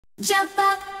Jump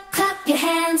up, clap your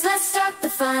hands, let's start the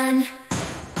fun.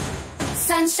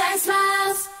 Sunshine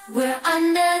smiles, we're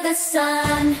under the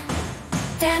sun.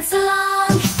 Dance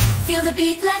along, feel the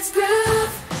beat, let's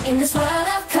groove. In this world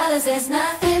of colors, there's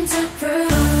nothing to prove.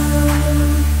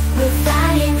 We're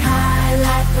flying high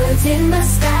like birds in the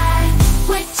sky.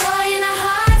 With joy in our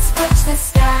hearts, touch the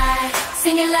sky.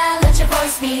 Sing it loud, let your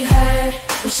voice be heard.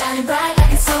 We're shining bright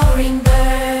like a soaring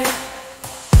bird.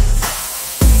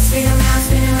 Spin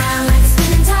around like a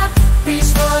spinning top. Reach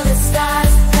for the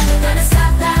stars, never gonna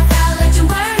stop. Laugh out, let your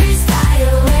worries fly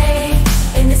away.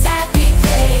 In this happy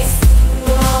place,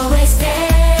 we'll always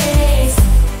stay.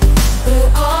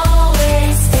 We'll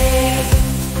always stay.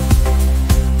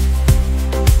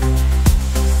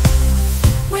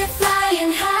 We're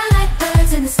flying high like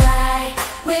birds in the sky.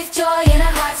 With joy in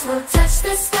our hearts, we'll touch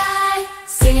the sky.